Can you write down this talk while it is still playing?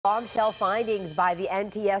Bombshell findings by the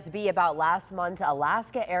NTSB about last month's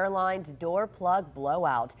Alaska Airlines door plug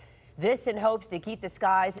blowout. This in hopes to keep the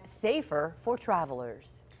skies safer for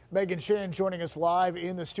travelers. Megan Shin joining us live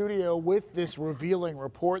in the studio with this revealing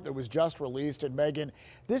report that was just released. And Megan,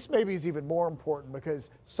 this maybe is even more important because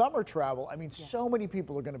summer travel, so many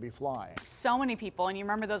people are going to be flying. So many people. And you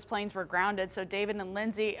remember those planes were grounded. So David and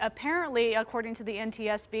Lindsay, apparently, according to the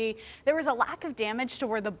NTSB, there was a lack of damage to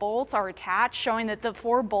where the bolts are attached, showing that the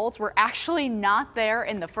 4 bolts were actually not there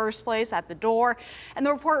in the first place at the door. And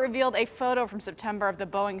the report revealed a photo from September of the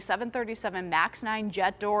Boeing 737 MAX 9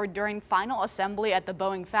 jet door during final assembly at the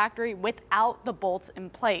Boeing factory without the bolts in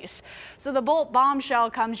place. So the bolt bombshell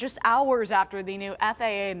comes just hours after the new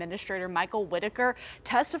FAA Administrator Michael Whitaker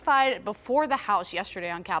testified before the House yesterday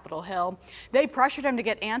on Capitol Hill. They pressured him to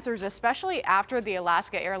get answers, especially after the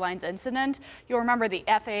Alaska Airlines incident. You'll remember the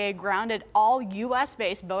FAA grounded all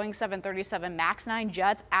U.S.-based Boeing 737 MAX 9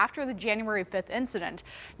 jets after the January 5th incident.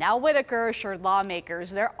 Now Whitaker assured lawmakers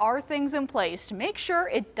there are things in place to make sure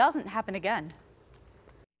it doesn't happen again.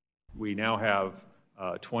 We now have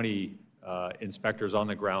 20 inspectors on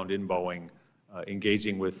the ground in Boeing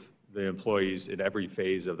engaging with the employees in every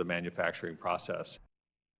phase of the manufacturing process.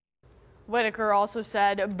 Whitaker also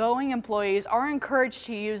said Boeing employees are encouraged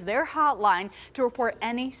to use their hotline to report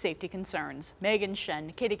any safety concerns. Megan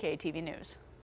Shin, KDKA-TV News.